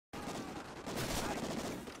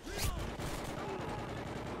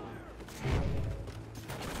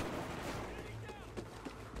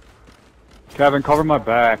Kevin, cover my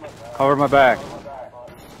back. Cover my back.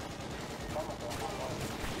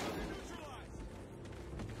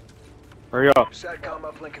 Hurry up. SATCOM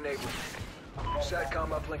uplink enabled. SATCOM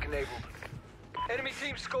uplink enabled. Enemy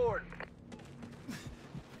team scored.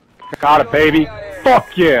 Got it, baby.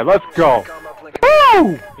 Fuck yeah, let's go.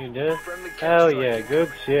 Woo! You did? Hell yeah,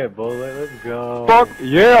 good shit, Bullet. Let's go. Fuck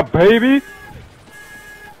yeah, baby.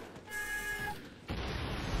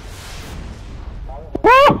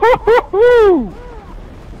 Woo-hoo-hoo-hoo!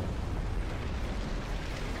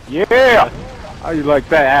 Yeah! How you like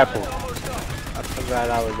that apple? I'm glad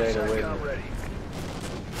I was there to witness.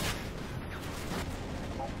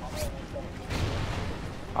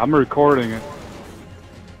 I'm recording it.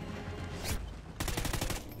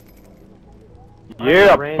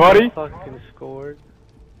 Yeah, buddy! Fucking scored.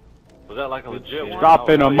 Was that like a legit one?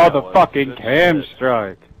 Dropping a motherfucking K.E.M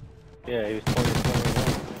strike. Yeah, he was 2021.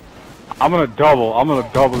 I'm gonna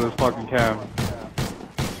double this fucking K.E.M.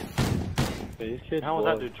 How was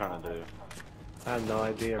that dude trying to do? I have no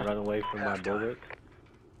idea. Run away from my bullet.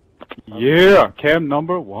 Yeah, K.E.M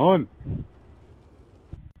number 1.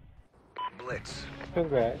 Blitz.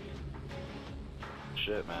 Congrats.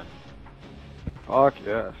 Shit, man. Fuck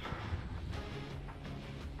yes.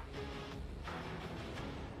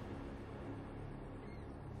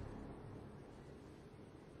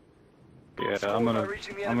 Yeah, I'm gonna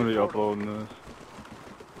be uploading this.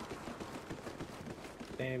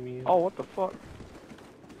 Damn you. Oh, what the fuck?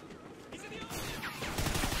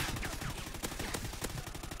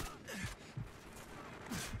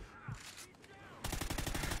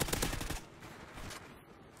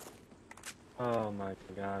 Oh my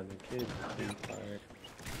god, the kid's too tired.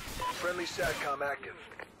 Friendly SATCOM active.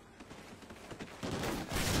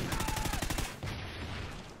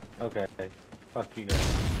 Okay, fuck you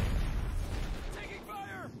guys. Taking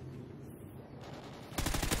fire.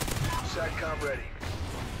 SATCOM ready.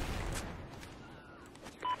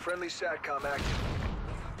 Friendly SATCOM active.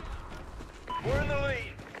 We're in the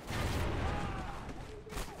lead.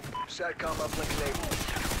 SATCOM uplink enabled.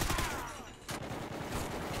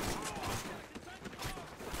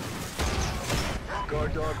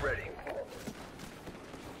 Guard dog ready.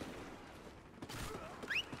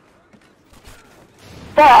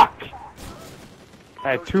 Fuck!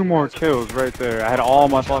 I had 2 more kills right there. I had all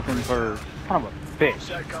my fucking birds. Son of a bitch.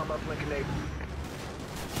 SATCOM uplink enabled.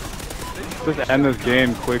 Just end this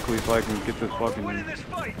game quickly so I can get this fucking Winning this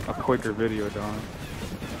fight. a quicker video done.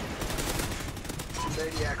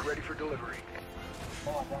 Maniac ready for delivery.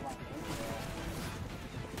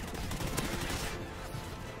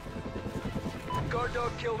 Guard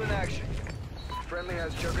dog killed in action. Friendly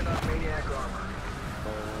has Juggernaut Maniac armor.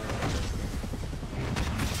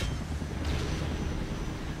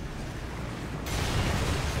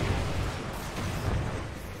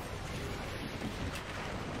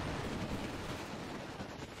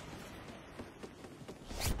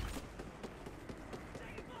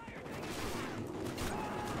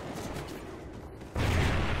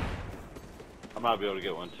 I might be able to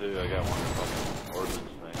get one too. I got one fucking ordnance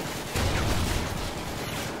thing.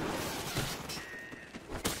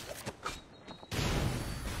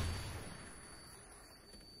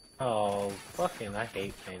 Oh, fucking, I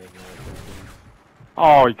hate painting like this.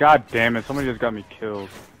 Oh, god damn it. Somebody just got me killed.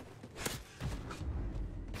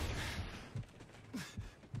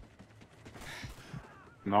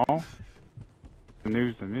 No? The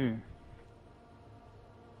news to me.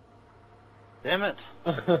 Damn it!